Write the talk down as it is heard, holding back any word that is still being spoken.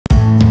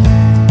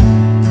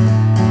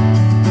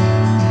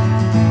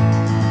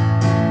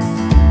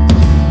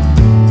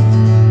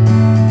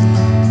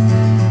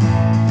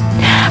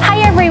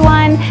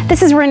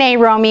Renee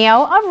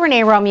Romeo of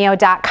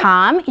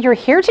ReneeRomeo.com. You're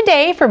here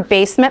today for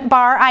basement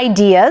bar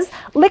ideas,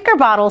 liquor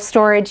bottle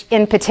storage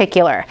in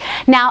particular.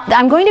 Now,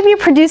 I'm going to be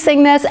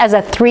producing this as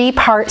a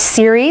three-part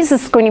series.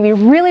 This is going to be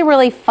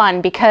really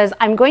fun because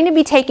I'm going to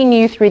be taking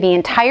you through the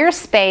entire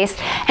space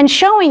and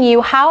showing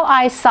you how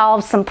I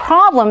solve some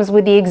problems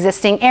with the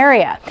existing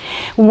area.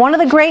 One of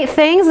the great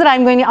things that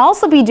I'm going to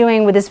also be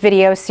doing with this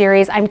video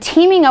series, I'm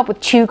teaming up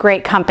with two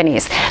great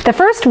companies. The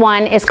first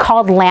one is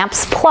called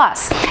Lamps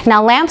Plus.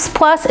 Now, Lamps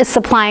Plus is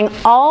supplying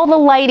all the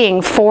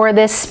lighting for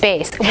this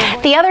space.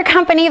 The other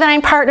company that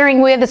I'm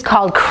partnering with is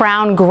called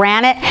Crown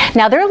Granite.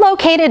 Now, they're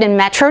located in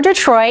Metro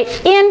Detroit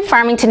in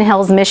Farmington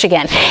Hills,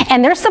 Michigan,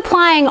 and they're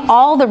supplying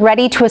all the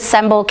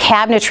ready-to-assemble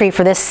cabinetry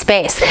for this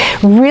space.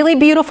 Really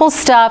beautiful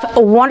stuff,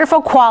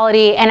 wonderful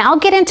quality, and I'll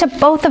get into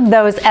both of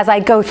those as I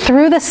go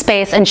through the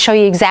space and show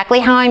you exactly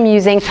how I'm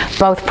using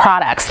both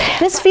products.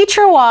 This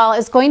feature wall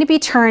is going to be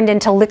turned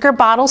into liquor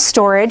bottle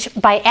storage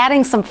by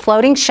adding some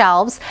floating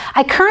shelves.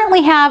 I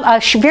currently have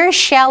a very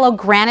shallow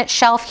granite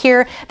shelf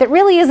here that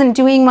really isn't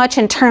doing much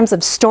in terms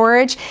of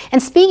storage.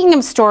 And speaking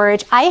of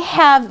storage, I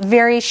have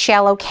very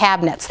shallow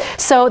cabinets.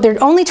 So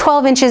they're only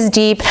 12 inches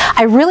deep.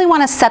 I really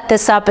want to set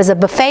this up as a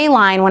buffet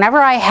line whenever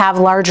I have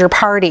larger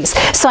parties.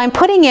 So I'm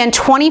putting in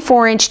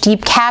 24-inch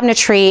deep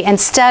cabinetry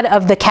instead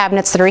of the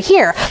cabinets that are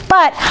here.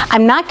 But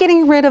I'm not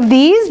getting rid of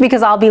these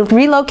because I'll be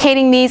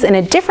relocating these in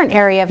a different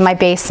area of my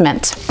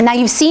basement. Now,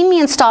 you've seen me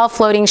install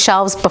floating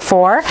shelves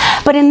before,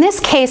 but in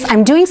this case,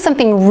 I'm doing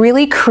something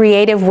really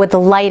creative with the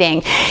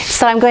lighting.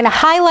 So I'm going to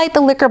highlight the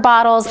liquor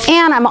bottles,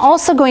 and I'm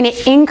also going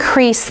to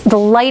increase the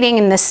lighting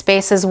in this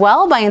space as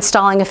well by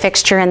installing a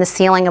fixture in the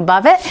ceiling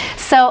above it.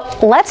 So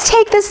let's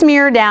take this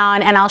mirror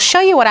down and I'll show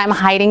you what I'm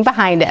hiding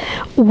behind it.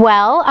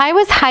 Well, I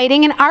was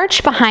hiding an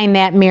arch behind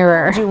that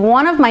mirror.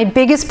 One of my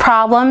biggest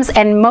problems,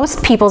 and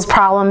most people's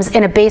problems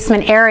in a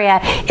basement area,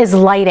 is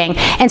lighting.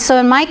 And so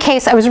in my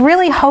case, I was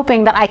really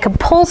hoping that I could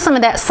pull some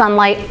of that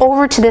sunlight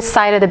over to this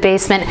side of the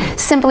basement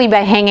simply by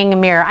hanging a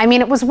mirror. I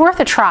mean, it was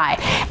worth a try.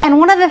 And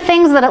one of the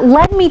things that it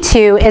led me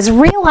to is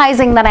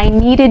realizing that I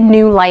needed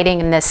new lighting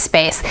in this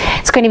space.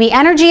 It's going to be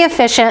energy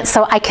efficient,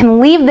 so I can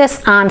leave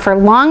this on for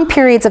long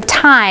periods of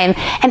time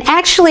and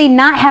actually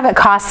not have it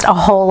cost a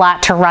whole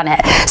lot to run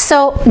it.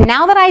 So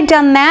now that I've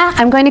done that,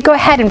 I'm going to go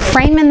ahead and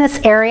frame in this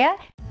area.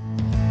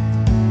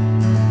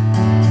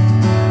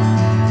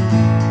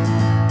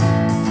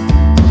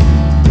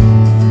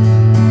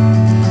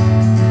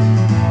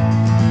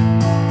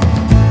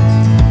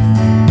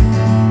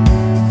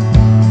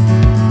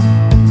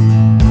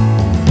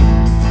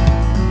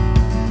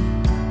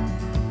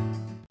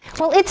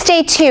 Well, it's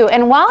day 2,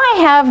 and while I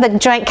have the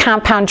joint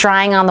compound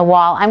drying on the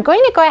wall, I'm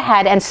going to go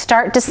ahead and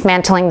start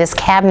dismantling this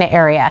cabinet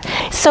area.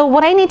 So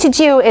what I need to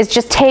do is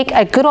just take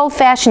a good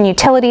old-fashioned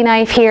utility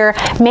knife here,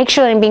 make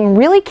sure that I'm being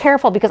really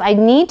careful because I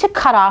need to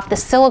cut off the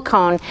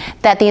silicone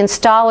that the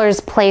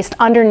installers placed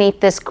underneath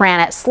this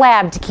granite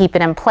slab to keep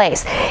it in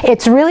place.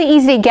 It's really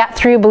easy to get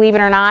through, believe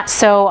it or not,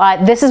 so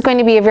this is going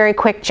to be a very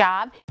quick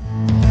job.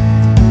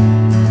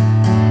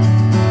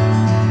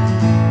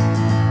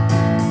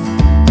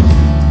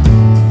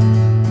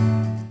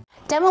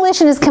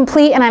 Demolition is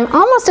complete, and I'm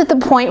almost at the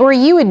point where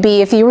you would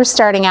be if you were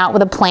starting out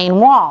with a plain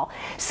wall.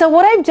 So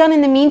what I've done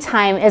in the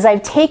meantime is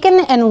I've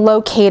taken and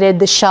located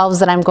the shelves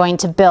that I'm going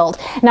to build.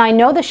 Now, I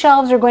know the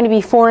shelves are going to be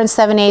 4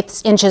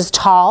 7/8 inches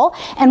tall,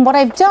 and what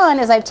I've done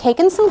is I've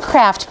taken some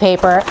craft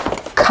paper,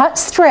 cut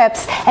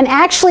strips, and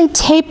actually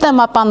tape them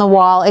up on the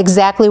wall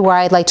exactly where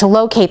I'd like to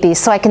locate these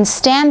so I can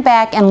stand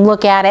back and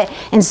look at it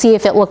and see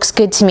if it looks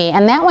good to me.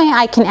 And that way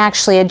I can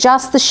actually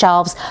adjust the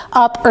shelves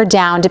up or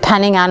down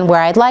depending on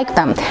where I'd like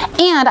them.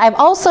 And I've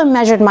also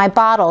measured my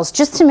bottles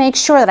just to make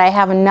sure that I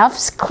have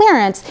enough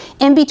clearance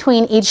in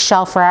between each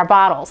shelf for our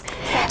bottles.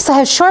 So I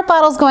have short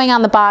bottles going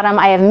on the bottom,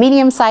 I have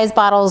medium-sized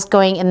bottles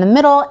going in the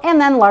middle, and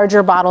then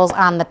larger bottles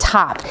on the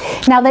top.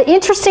 Now, the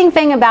interesting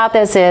thing about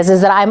this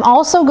is that I'm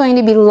also going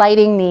to be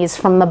lighting these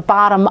from the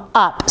bottom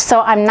up.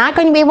 So I'm not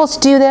going to be able to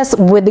do this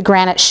with the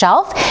granite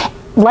shelf.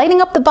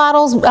 Lighting up the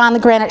bottles on the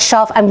granite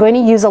shelf, I'm going to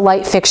use a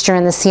light fixture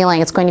in the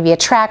ceiling. It's going to be a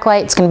track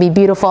light, it's going to be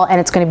beautiful,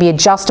 and it's going to be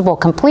adjustable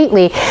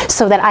completely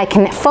so that I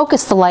can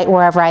focus the light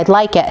wherever I'd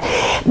like it.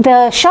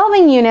 The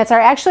shelving units are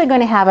actually going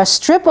to have a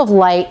strip of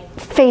light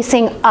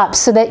facing up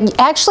so that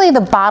actually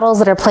the bottles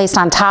that are placed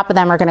on top of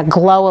them are going to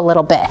glow a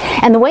little bit.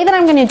 And the way that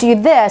I'm going to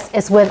do this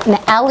is with an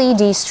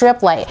LED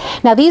strip light.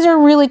 Now, these are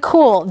really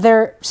cool.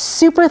 They're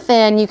super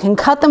thin. You can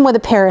cut them with a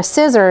pair of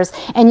scissors,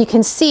 and you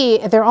can see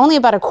they're only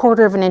about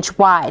 1/4 inch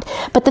wide.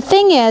 But the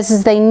thing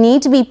is they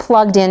need to be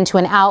plugged into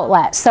an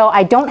outlet. So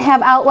I don't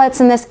have outlets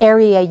in this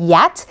area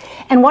yet.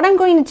 And what I'm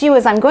going to do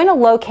is I'm going to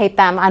locate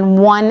them on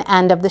one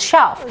end of the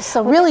shelf.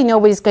 So really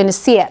nobody's going to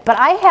see it. But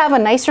I have a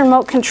nice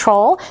remote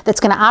control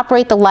that's going to operate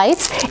operate the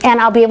lights,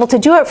 and I'll be able to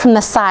do it from the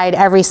side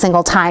every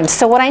single time.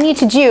 So what I need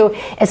to do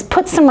is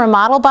put some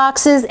remodel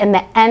boxes in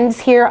the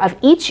ends here of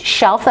each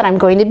shelf that I'm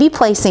going to be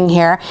placing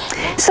here.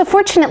 So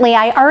fortunately,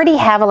 I already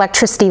have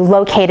electricity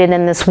located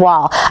in this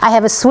wall. I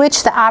have a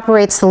switch that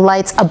operates the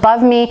lights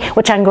above me,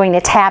 which I'm going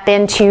to tap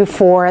into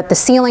for the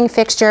ceiling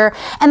fixture.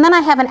 And then I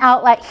have an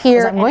outlet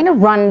here. I'm going to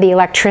run the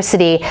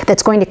electricity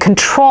that's going to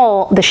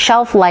control the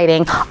shelf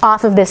lighting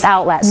off of this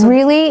outlet. So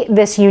really,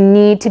 you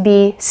need to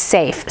be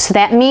safe. So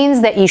that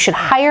means that you should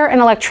hire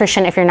an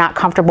electrician if you're not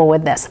comfortable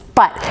with this.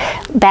 But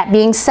that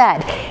being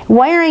said,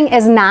 wiring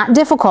is not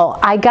difficult.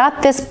 I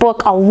got this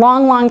book a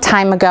long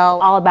time ago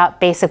all about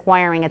basic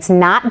wiring. It's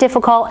not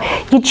difficult.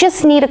 You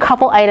just need a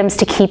couple items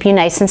to keep you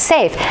nice and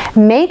safe.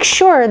 Make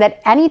sure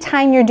that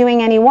anytime you're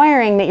doing any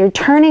wiring that you're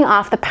turning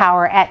off the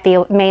power at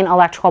the main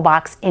electrical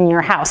box in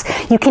your house.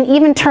 You can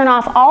even turn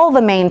off all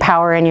the main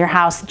power in your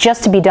house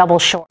just to be double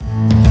sure.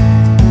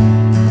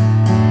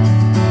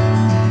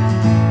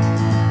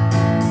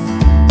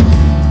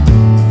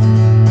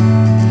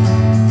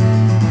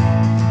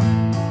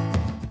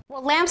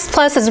 Lamps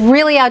Plus has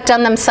really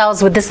outdone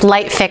themselves with this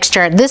light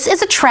fixture. This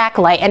is a track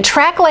light, and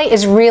track light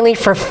is really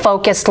for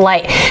focused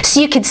light. So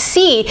you can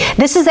see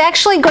this is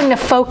actually going to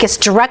focus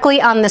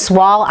directly on this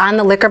wall on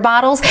the liquor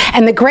bottles,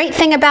 and the great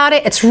thing about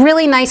it, it's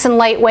really nice and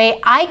lightweight.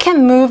 I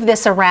can move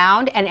this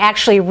around and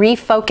actually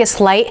refocus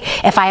light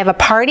if I have a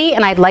party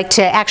and I'd like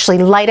to actually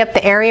light up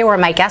the area where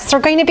my guests are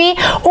going to be,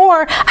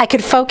 or I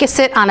could focus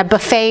it on a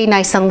buffet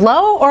nice and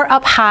low or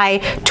up high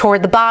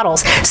toward the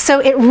bottles. So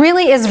it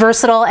really is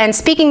versatile, and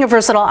speaking of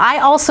versatile,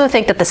 I also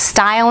think that the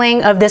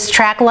styling of this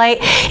track light,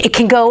 it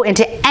can go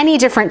into any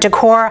different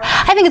decor.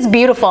 I think it's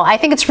beautiful. I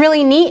think it's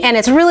really neat, and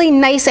it's really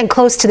nice and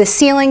close to the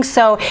ceiling,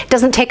 so it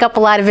doesn't take up a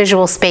lot of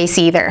visual space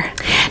either.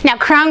 Now,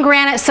 Crown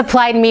Granite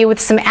supplied me with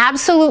some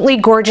absolutely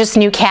gorgeous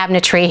new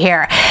cabinetry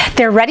here.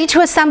 They're ready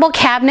to assemble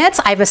cabinets.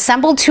 I've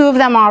assembled 2 of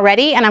them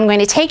already, and I'm going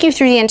to take you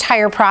through the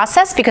entire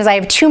process because I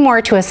have 2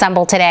 more to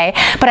assemble today.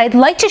 But I'd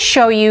like to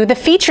show you the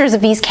features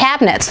of these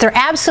cabinets. They're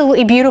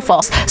absolutely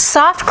beautiful.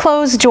 Soft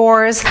closed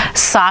doors,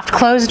 soft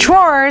closed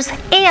drawers,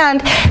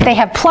 and they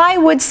have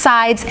plywood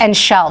sides and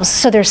shelves.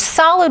 So they're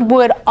solid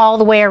wood all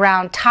the way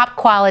around, top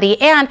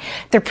quality, and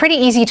they're pretty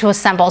easy to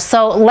assemble.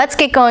 So let's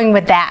get going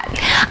with that.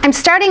 I'm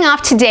starting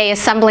off today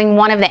assembling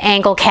one of the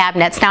angle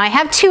cabinets. Now I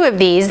have 2 of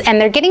these, and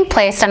they're getting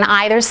placed on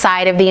either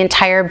side of the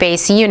entire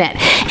base unit.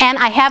 And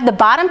I have the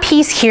bottom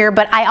piece here,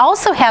 but I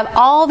also have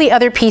all the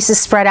other pieces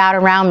spread out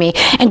around me,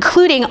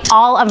 including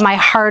all of my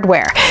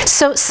hardware.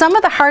 So some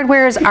of the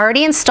hardware is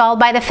already installed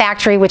by the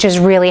factory, which is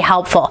really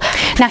helpful.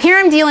 Now here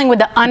I'm dealing with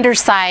the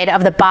underside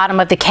of the bottom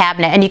of the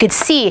cabinet, and you can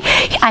see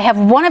I have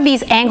one of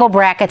these angle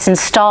brackets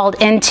installed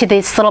into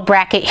this little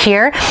bracket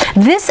here.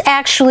 This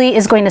actually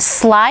is going to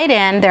slide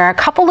in. There are a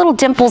couple little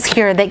dimples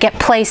here that get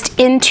placed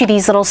into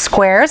these little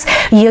squares.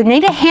 You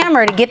need a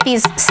hammer to get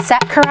these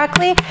set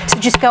correctly, so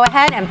just go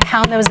ahead and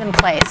pound those in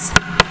place.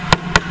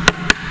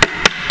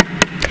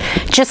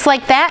 Just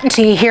like that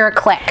until you hear a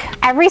click.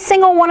 Every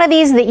single one of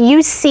these that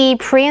you see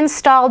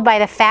pre-installed by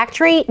the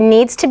factory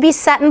needs to be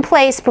set in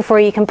place before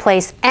you can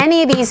place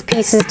any of these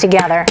pieces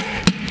together.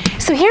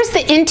 So here's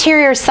the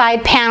interior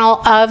side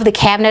panel of the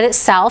cabinet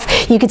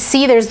itself. You can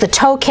see there's the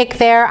toe kick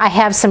there. I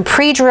have some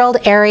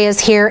pre-drilled areas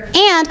here,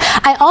 and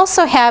I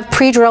also have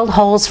pre-drilled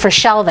holes for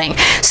shelving.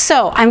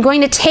 So I'm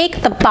going to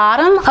take the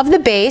bottom of the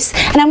base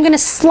and I'm going to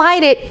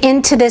slide it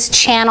into this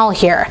channel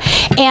here.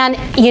 And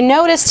you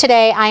notice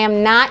today I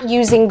am not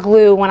using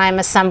glue when I'm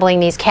assembling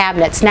these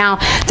cabinets. Now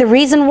the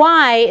reason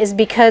why is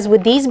because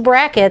with these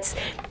brackets,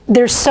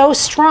 they're so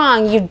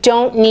strong you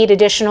don't need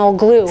additional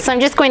glue. So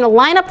I'm just going to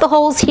line up the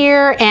holes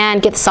here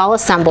and get this all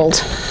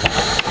assembled.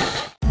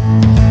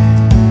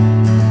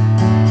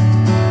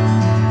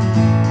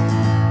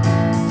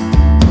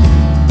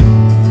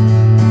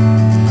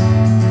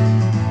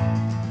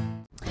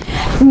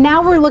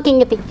 Now we're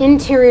looking at the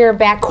interior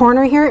back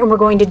corner here, and we're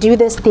going to do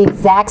this the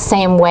exact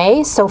same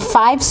way. So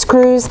 5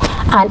 screws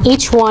on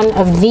each one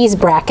of these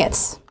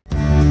brackets.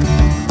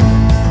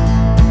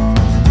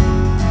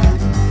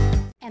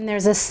 And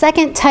there's a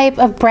second type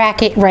of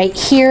bracket right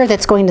here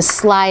that's going to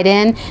slide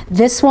in.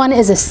 This one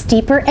is a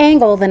steeper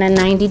angle than a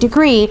 90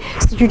 degree.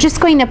 So you're just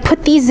going to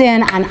put these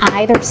in on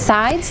either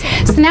sides.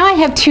 So now I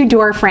have 2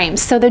 door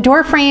frames. So the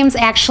door frames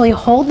actually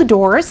hold the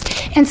doors.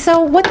 And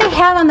so what they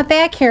have on the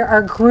back here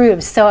are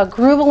grooves. So a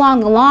groove along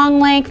the long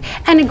length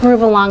and a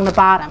groove along the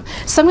bottom.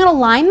 So I'm going to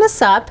line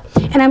this up,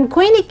 and I'm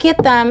going to get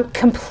them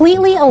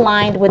completely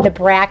aligned with the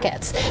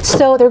brackets.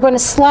 So they're going to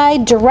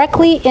slide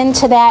directly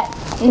into that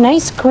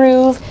nice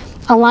groove,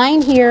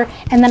 align here,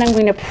 and then I'm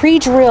going to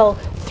pre-drill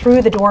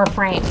through the door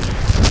frame.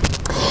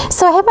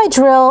 So I have my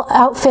drill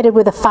outfitted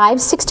with a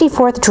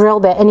 5/64 drill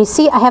bit, and you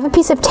see I have a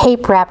piece of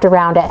tape wrapped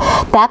around it.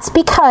 That's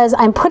because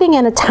I'm putting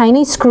in a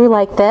tiny screw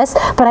like this,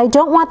 but I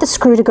don't want the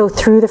screw to go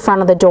through the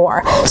front of the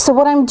door. So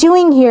what I'm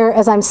doing here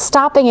is I'm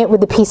stopping it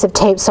with a piece of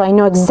tape so I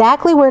know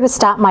exactly where to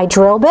stop my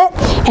drill bit,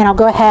 and I'll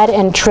go ahead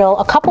and drill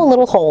a couple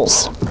little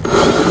holes.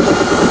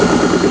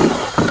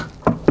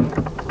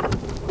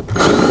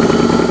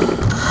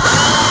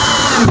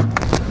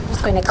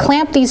 just going to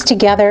clamp these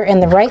together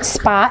in the right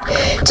spot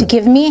to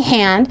give me a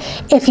hand.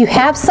 If you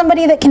have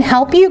somebody that can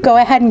help you, go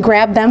ahead and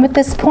grab them at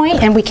this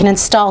point, and we can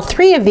install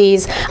 3 of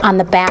these on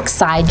the back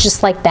side,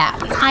 just like that.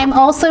 I'm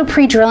also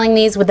pre-drilling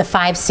these with the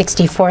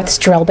 5/64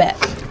 drill bit.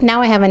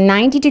 Now I have a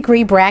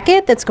 90-degree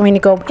bracket that's going to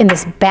go in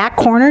this back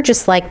corner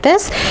just like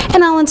this,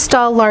 and I'll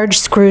install large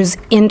screws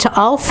into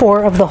all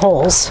 4 of the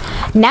holes.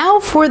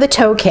 Now for the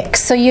toe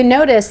kicks. So you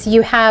notice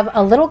you have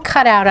a little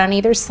cutout on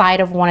either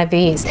side of one of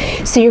these.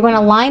 So you're going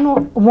to line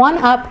one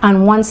up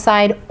on one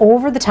side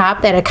over the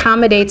top that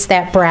accommodates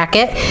that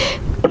bracket.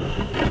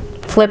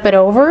 Flip it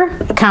over,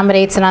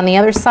 accommodates it on the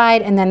other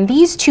side, and then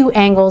these 2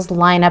 angles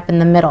line up in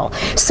the middle.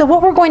 So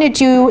what we're going to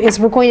do is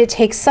we're going to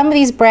take some of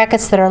these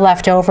brackets that are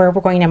left over,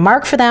 we're going to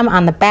mark for them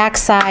on the back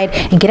side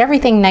and get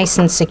everything nice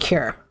and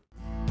secure.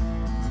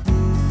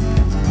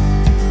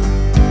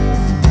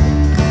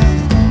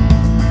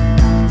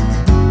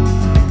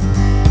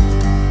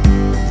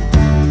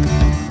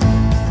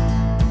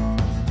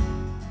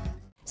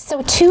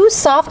 So 2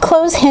 soft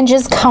close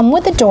hinges come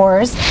with the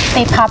doors.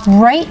 They pop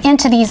right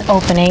into these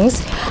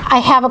openings. I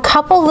have a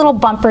couple little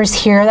bumpers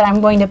here that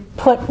I'm going to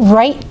put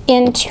right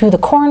into the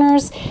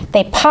corners.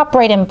 They pop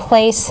right in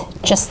place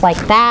just like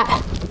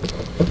that.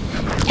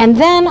 And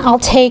then I'll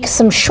take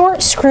some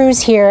short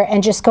screws here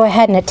and just go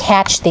ahead and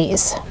attach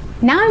these.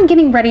 Now I'm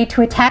getting ready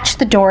to attach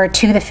the door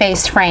to the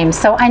face frame.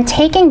 So I'm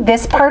taking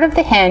this part of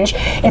the hinge.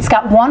 It's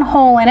got 1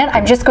 hole in it.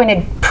 I'm just going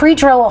to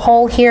pre-drill a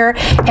hole here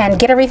and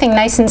get everything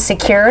nice and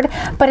secured.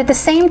 But at the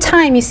same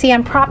time, you see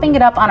I'm propping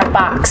it up on a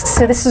box.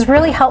 So this is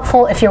really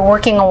helpful if you're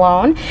working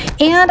alone.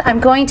 And I'm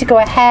going to go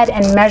ahead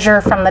and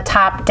measure from the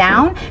top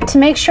down to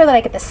make sure that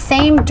I get the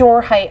same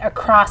door height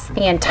across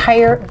the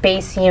entire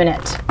base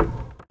unit.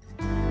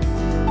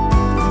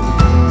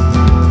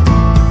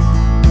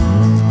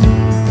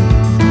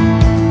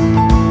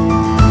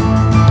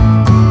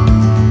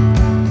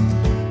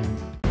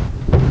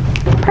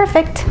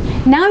 Perfect.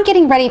 Now I'm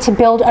getting ready to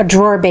build a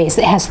drawer base.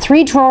 It has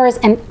 3 drawers,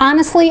 and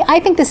honestly, I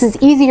think this is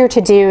easier to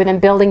do than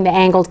building the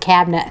angled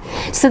cabinet.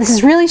 So this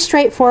is really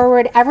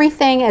straightforward.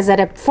 Everything is at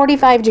a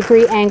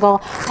 45-degree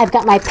angle. I've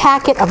got my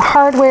packet of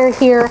hardware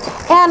here,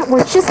 and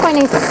we're just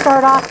going to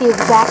start off the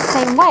exact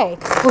same way.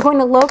 We're going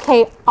to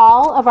locate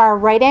all of our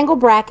right angle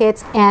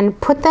brackets and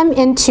put them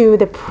into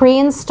the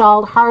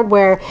pre-installed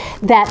hardware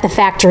that the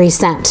factory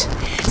sent.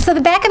 So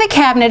the back of the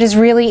cabinet is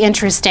really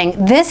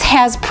interesting. This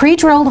has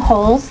pre-drilled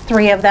holes,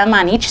 3 of them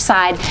on each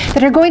side,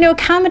 that are going to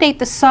accommodate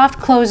the soft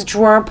close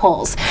drawer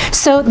pulls.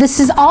 So this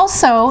is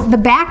also the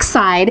back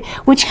side,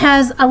 which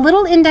has a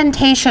little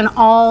indentation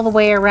all the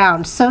way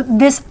around. So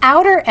this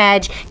outer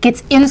edge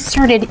gets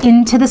inserted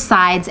into the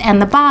sides and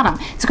the bottom.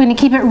 It's going to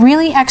keep it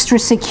really extra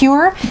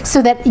secure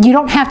so that you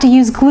don't have to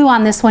use glue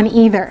on this one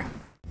either.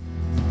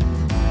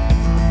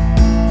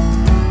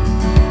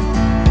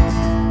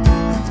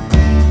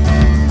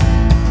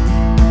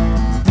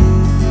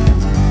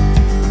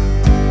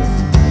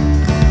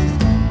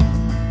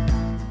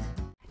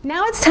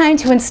 Now it's time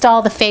to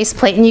install the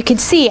faceplate, and you can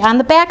see on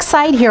the back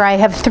side here I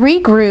have 3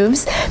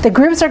 grooves. The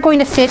grooves are going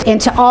to fit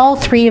into all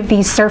 3 of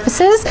these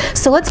surfaces.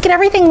 So let's get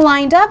everything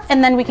lined up,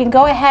 and then we can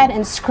go ahead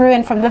and screw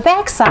in from the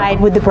back side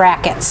with the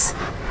brackets.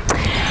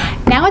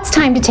 Now it's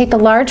time to take the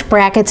large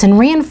brackets and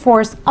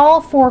reinforce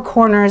all 4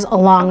 corners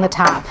along the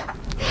top.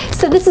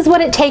 So this is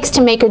what it takes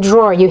to make a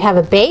drawer. You have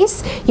a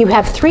base, you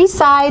have 3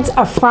 sides,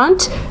 a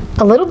front,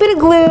 a little bit of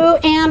glue,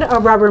 and a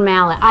rubber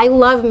mallet. I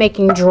love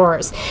making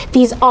drawers.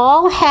 These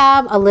all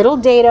have a little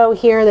dado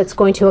here that's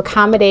going to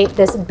accommodate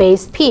this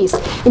base piece.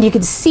 And you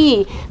can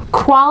see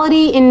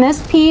quality in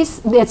this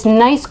piece. It's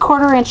nice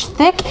 1/4 inch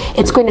thick.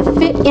 It's going to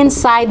fit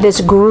inside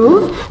this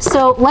groove.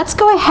 So let's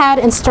go ahead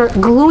and start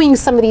gluing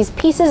some of these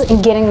pieces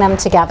and getting them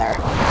together.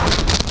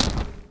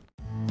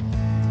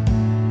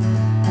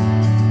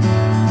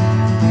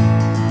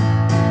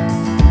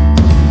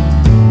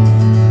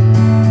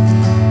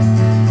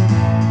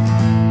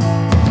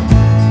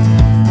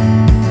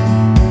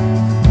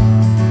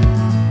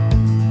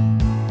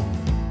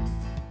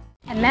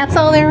 And that's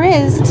all there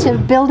is to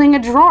building a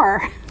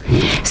drawer.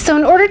 So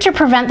in order to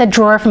prevent the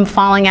drawer from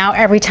falling out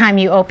every time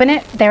you open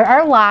it, there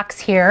are locks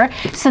here.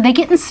 So they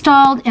get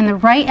installed in the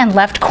right and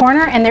left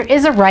corner, and there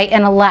is a right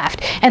and a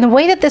left. And the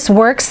way that this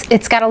works,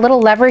 it's got a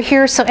little lever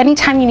here, so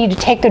anytime you need to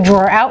take the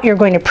drawer out, you're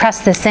going to press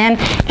this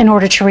in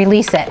order to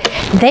release it.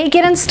 They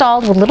get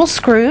installed with little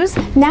screws.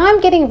 Now I'm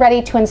getting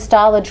ready to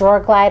install the drawer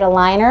glide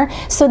aligner.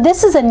 So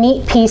this is a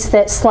neat piece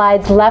that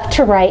slides left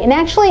to right and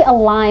actually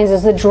aligns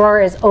as the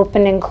drawer is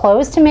opened and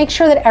closed to make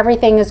sure that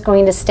everything is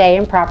going to stay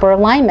in proper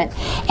alignment.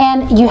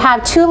 And you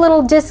have 2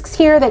 little discs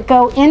here that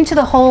go into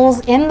the holes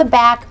in the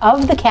back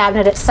of the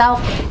cabinet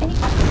itself,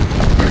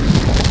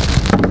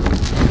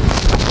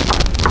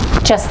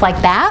 just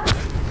like that.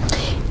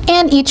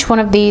 And each one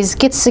of these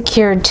gets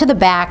secured to the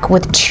back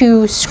with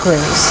 2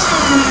 screws.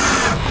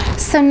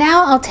 So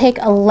now I'll take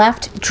a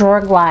left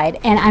drawer glide,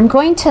 and I'm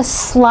going to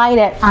slide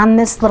it on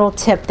this little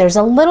tip. There's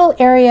a little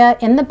area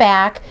in the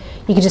back.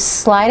 You can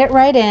just slide it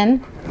right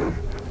in.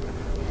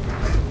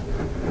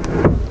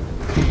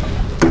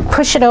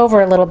 push it over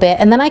a little bit,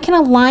 and then I can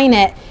align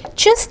it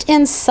just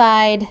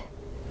inside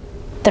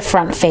the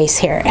front face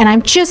here. And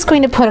I'm just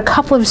going to put a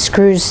couple of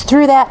screws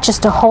through that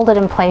just to hold it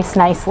in place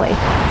nicely.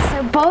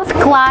 So both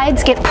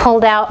glides get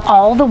pulled out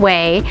all the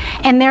way,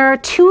 and there are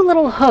two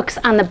little hooks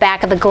on the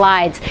back of the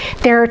glides.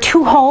 There are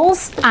two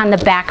holes on the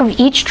back of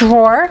each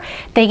drawer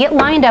they get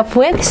lined up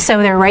with, so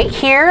they're right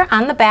here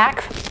on the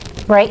back,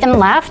 right and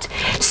left.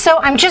 So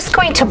I'm just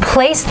going to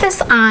place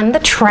this on the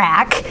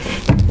track,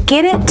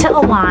 get it to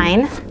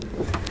align,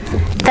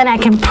 then I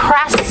can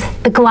press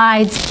the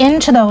glides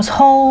into those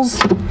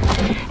holes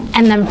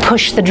and then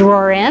push the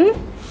drawer in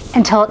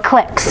until it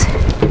clicks.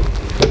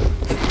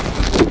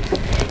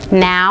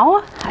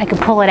 Now I can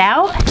pull it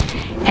out,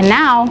 and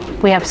now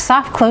we have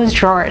soft closed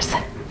drawers.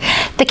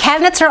 The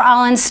cabinets are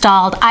all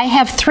installed. I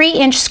have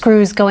 3-inch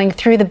screws going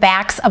through the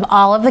backs of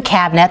all of the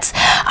cabinets.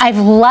 I've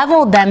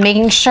leveled them,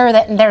 making sure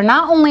that they're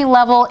not only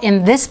level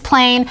in this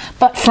plane,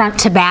 but front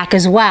to back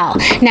as well.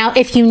 Now,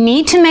 if you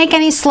need to make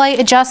any slight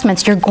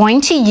adjustments, you're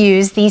going to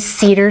use these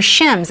cedar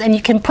shims, and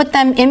you can put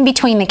them in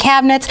between the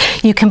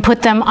cabinets, you can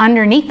put them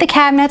underneath the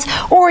cabinets,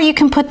 or you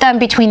can put them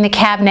between the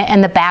cabinet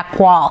and the back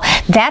wall.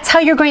 That's how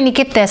you're going to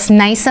get this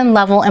nice and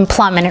level and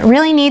plumb, and it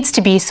really needs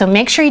to be, so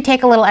make sure you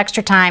take a little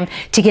extra time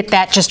to get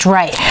that just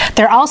right.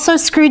 They're also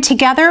screwed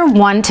together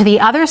one to the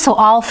other, so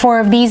all 4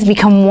 of these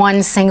become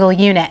one single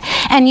unit.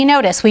 And you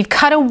notice we've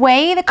cut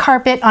away the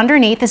carpet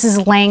underneath. This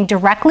is laying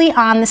directly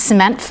on the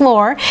cement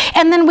floor,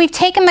 and then we've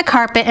taken the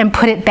carpet and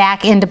put it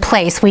back into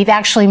place. We've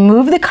actually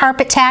moved the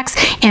carpet tacks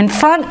in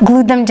front,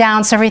 glued them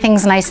down so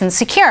everything's nice and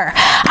secure.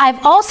 I've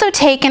also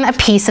taken a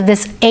piece of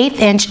this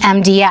 1/8-inch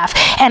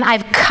MDF, and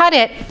I've cut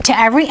it to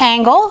every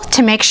angle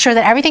to make sure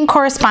that everything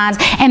corresponds,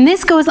 and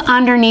this goes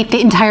underneath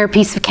the entire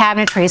piece of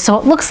cabinetry, so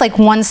it looks like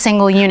one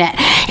single unit.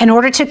 In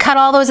order to cut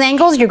all those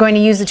angles, you're going to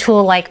use a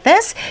tool like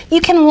this.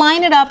 You can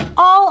line it up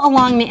all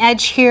along the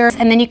edge here,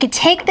 and then you could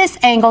take this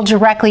angle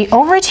directly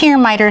over to your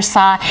miter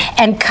saw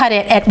and cut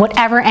it at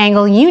whatever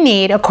angle you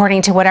need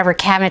according to whatever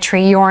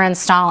cabinetry you're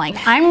installing.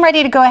 I'm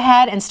ready to go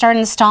ahead and start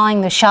installing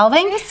the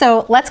shelving,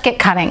 so let's get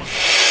cutting.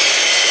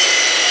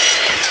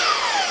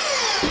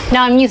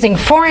 Now I'm using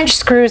 4-inch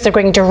screws. They're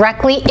going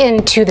directly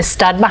into the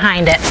stud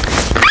behind it.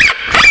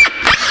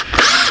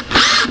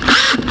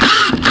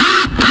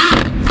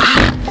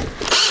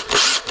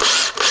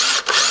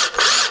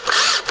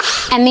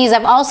 And these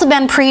have also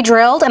been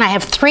pre-drilled, and I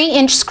have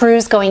 3-inch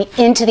screws going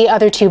into the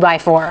other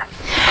 2x4.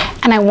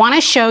 And I want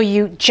to show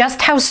you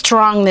just how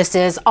strong this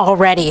is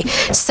already.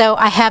 So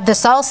I have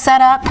this all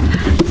set up.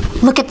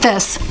 Look at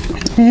this,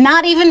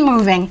 not even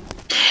moving.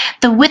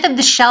 The width of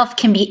the shelf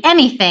can be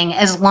anything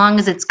as long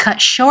as it's cut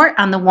short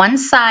on the one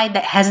side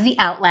that has the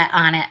outlet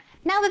on it.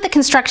 Now that the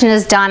construction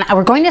is done,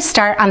 we're going to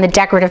start on the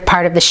decorative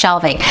part of the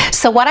shelving.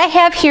 So what I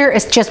have here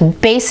is just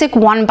basic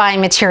 1x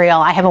material.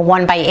 I have a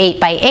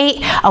 1x8x8,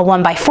 a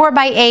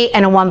 1x4x8,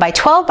 and a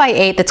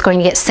 1x12x8 that's going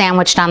to get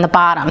sandwiched on the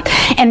bottom.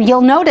 And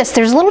you'll notice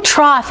there's a little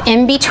trough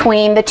in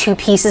between the 2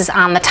 pieces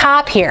on the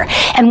top here.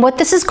 And what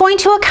this is going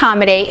to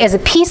accommodate is a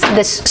piece of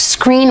this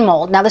screen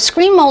mold. Now the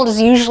screen mold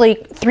is usually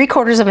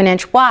 3/4 of an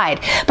inch wide,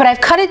 but I've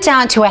cut it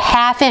down to a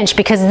 1/2 inch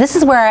because this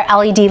is where our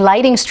LED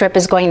lighting strip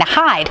is going to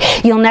hide.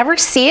 You'll never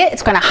see it.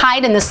 It's going to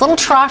hide in this little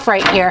trough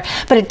right here,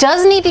 but it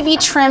does need to be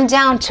trimmed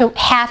down to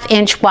 1/2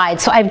 inch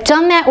wide. So I've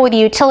done that with a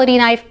utility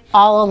knife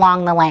all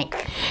along the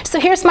length. So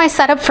here's my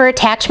setup for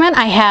attachment.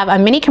 I have a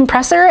mini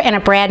compressor and a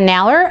brad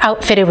nailer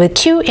outfitted with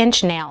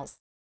 2-inch nails.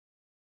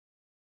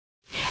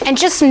 And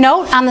just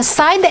note, on the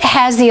side that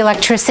has the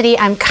electricity,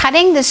 I'm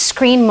cutting the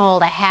screen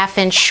mold a 1/2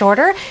 inch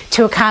shorter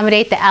to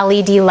accommodate the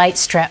LED light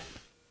strip.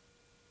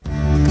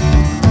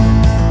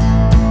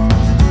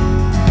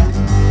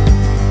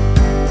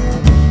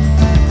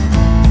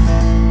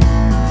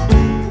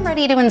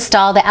 To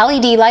install the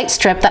LED light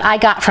strip that I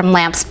got from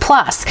Lamps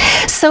Plus.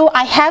 So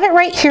I have it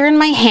right here in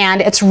my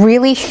hand. It's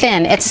really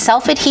thin. It's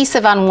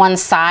self-adhesive on one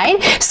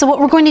side. So what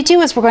we're going to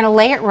do is we're going to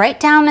lay it right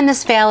down in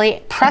this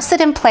valley, press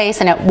it in place,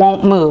 and it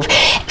won't move.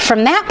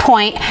 From that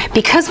point,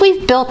 because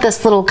we've built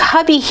this little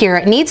cubby here,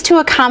 it needs to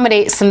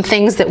accommodate some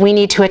things that we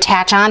need to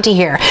attach onto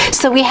here.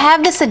 So we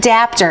have this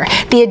adapter.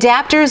 The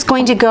adapter is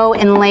going to go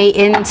and lay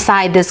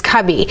inside this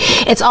cubby.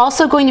 It's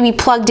also going to be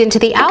plugged into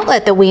the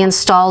outlet that we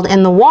installed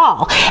in the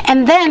wall.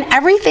 And then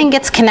everything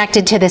gets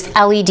connected to this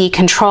LED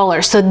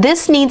controller. So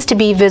this needs to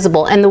be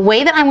visible. And the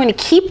way that I'm going to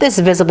keep this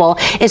visible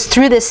is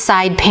through this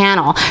side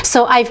panel.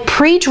 So I've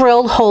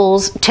pre-drilled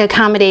holes to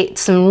accommodate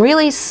some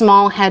really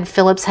small head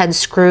Phillips head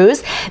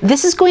screws.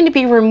 This is going to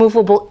be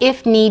removable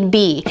if need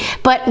be.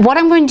 But what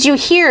I'm going to do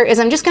here is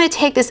I'm just going to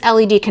take this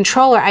LED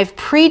controller. I've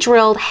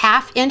pre-drilled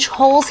 1/2 inch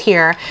holes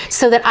here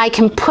so that I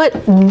can put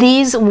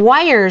these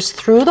wires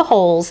through the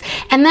holes,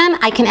 and then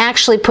I can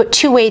actually put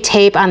 2-way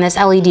tape on this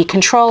LED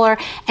controller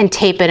and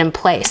tape it in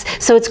place.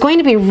 So it's going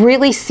to be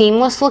really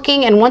seamless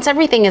looking, and once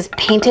everything is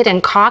painted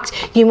and caulked,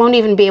 you won't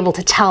even be able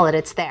to tell that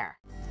it's there.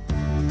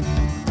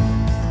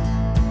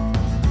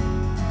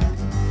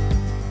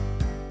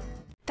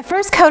 The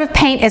first coat of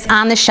paint is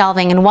on the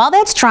shelving, and while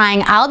that's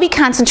drying, I'll be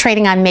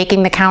concentrating on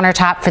making the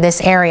countertop for this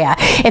area.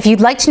 If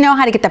you'd like to know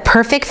how to get the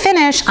perfect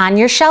finish on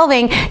your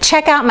shelving,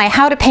 check out my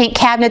How to Paint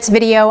Cabinets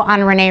video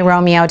on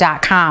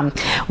ReneeRomeo.com.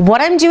 What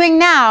I'm doing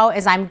now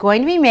is I'm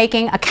going to be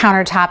making a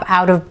countertop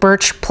out of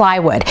birch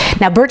plywood.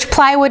 Now, birch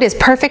plywood is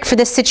perfect for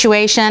this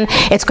situation.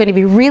 It's going to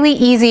be really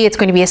easy. It's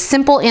going to be a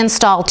simple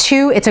install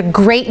too. It's a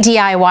great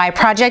DIY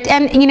project,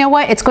 and you know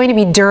what? It's going to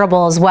be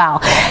durable as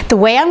well. The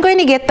way I'm going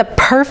to get the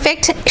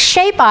perfect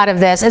shape out of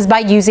this is by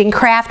using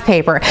craft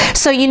paper.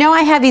 So you know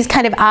I have these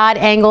kind of odd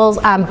angles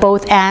on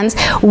both ends.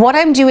 What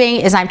I'm doing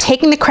is I'm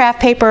taking the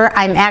craft paper,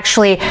 I'm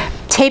actually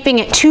taping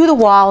it to the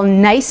wall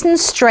nice and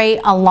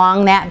straight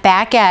along that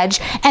back edge,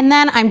 and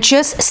then I'm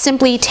just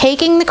simply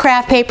taking the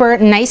craft paper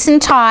nice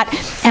and taut,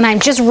 and I'm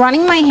just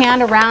running my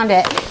hand around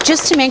it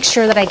just to make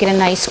sure that I get a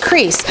nice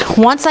crease.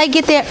 Once I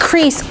get that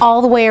crease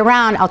all the way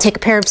around, I'll take a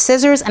pair of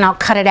scissors and I'll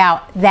cut it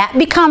out. That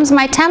becomes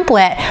my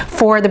template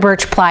for the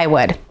birch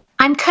plywood.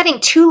 I'm cutting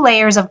 2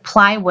 layers of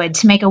plywood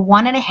to make a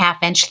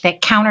 1.5 inch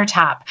thick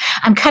countertop.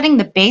 I'm cutting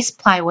the base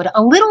plywood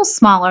a little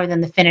smaller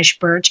than the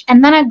finished birch,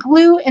 and then I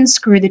glue and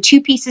screw the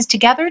 2 pieces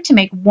together to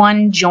make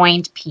one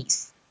joined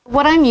piece.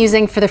 What I'm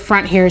using for the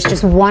front here is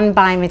just one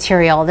buy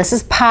material. This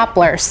is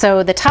poplar,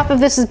 so the top of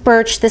this is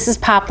birch, this is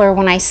poplar.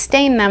 When I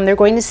stain them, they're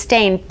going to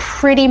stain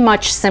pretty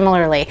much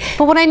similarly.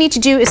 But what I need to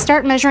do is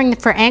start measuring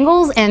for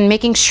angles and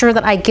making sure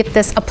that I get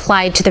this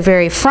applied to the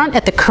very front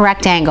at the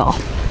correct angle.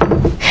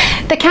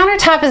 The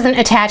countertop isn't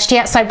attached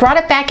yet, so I brought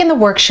it back in the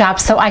workshop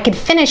so I could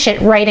finish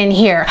it right in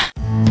here.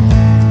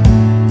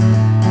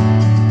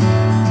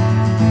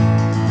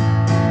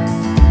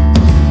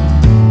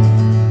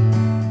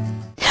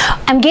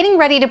 I'm getting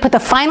ready to put the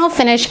final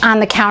finish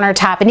on the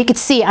countertop, and you can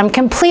see I'm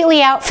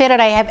completely outfitted.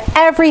 I have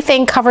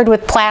everything covered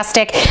with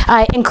plastic,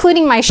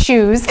 including my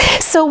shoes.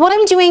 So what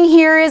I'm doing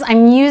here is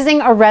I'm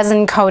using a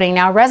resin coating.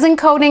 Now, resin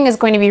coating is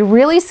going to be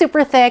really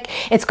super thick.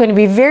 It's going to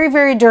be very,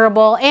 very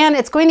durable, and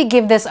it's going to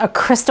give this a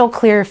crystal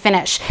clear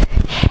finish.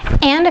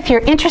 And if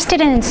you're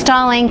interested in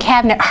installing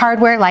cabinet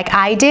hardware like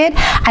I did,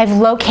 I've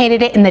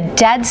located it in the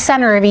dead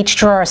center of each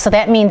drawer. So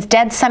that means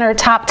dead center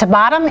top to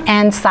bottom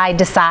and side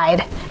to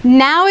side.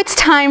 Now it's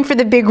time for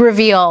the big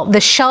reveal.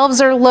 The shelves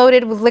are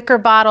loaded with liquor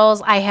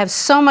bottles. I have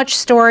so much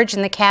storage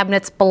in the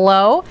cabinets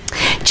below.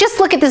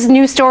 Just look at this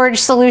new storage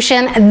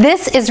solution.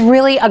 This is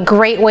really a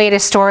great way to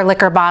store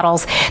liquor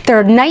bottles.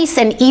 They're nice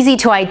and easy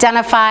to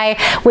identify.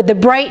 With the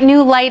bright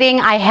new lighting,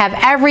 I have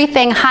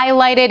everything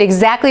highlighted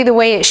exactly the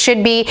way it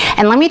should be.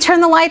 And let me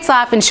turn the lights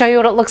off and show you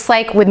what it looks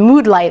like with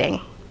mood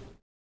lighting.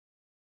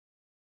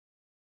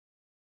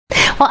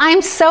 Well,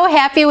 I'm so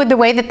happy with the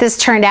way that this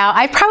turned out.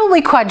 I've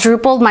probably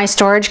quadrupled my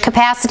storage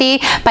capacity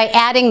by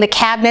adding the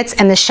cabinets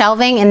and the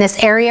shelving in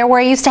this area where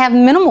I used to have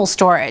minimal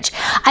storage.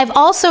 I've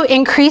also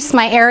increased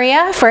my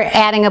area for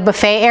adding a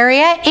buffet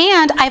area,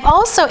 and I've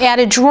also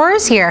added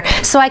drawers here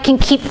so I can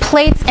keep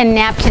plates and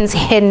napkins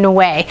hidden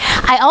away.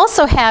 I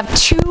also have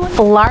 2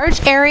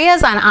 large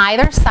areas on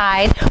either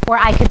side where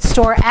I could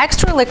store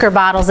extra liquor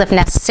bottles if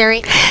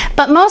necessary.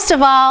 But most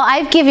of all,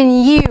 I've given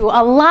you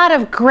a lot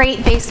of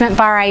great basement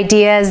bar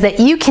ideas that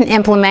you can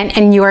implement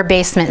in your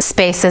basement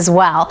space as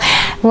well.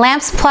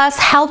 Lamps Plus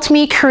helped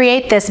me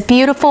create this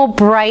beautiful,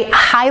 bright,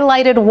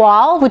 highlighted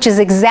wall, which is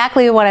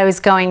exactly what I was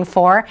going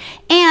for.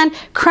 And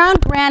Crown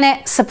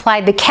Granite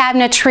supplied the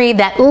cabinetry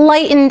that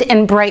lightened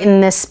and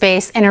brightened this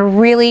space in a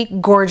really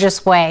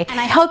gorgeous way. And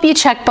I hope you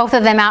check both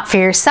of them out for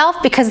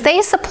yourself because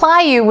they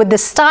supply you with the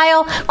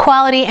style,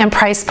 quality, and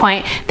price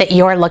point that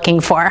you're looking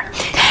for.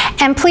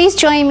 And please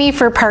join me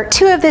for part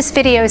 2 of this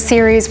video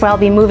series where I'll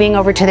be moving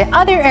over to the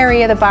other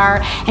area of the bar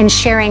and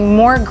sharing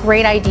more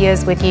great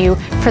ideas with you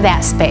for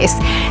that space.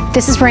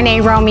 This is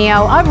Renee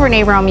Romeo of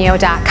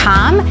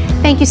ReneeRomeo.com.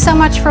 Thank you so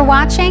much for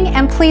watching,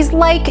 and please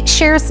like,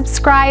 share,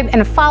 subscribe,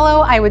 and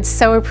follow. I would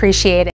so appreciate it.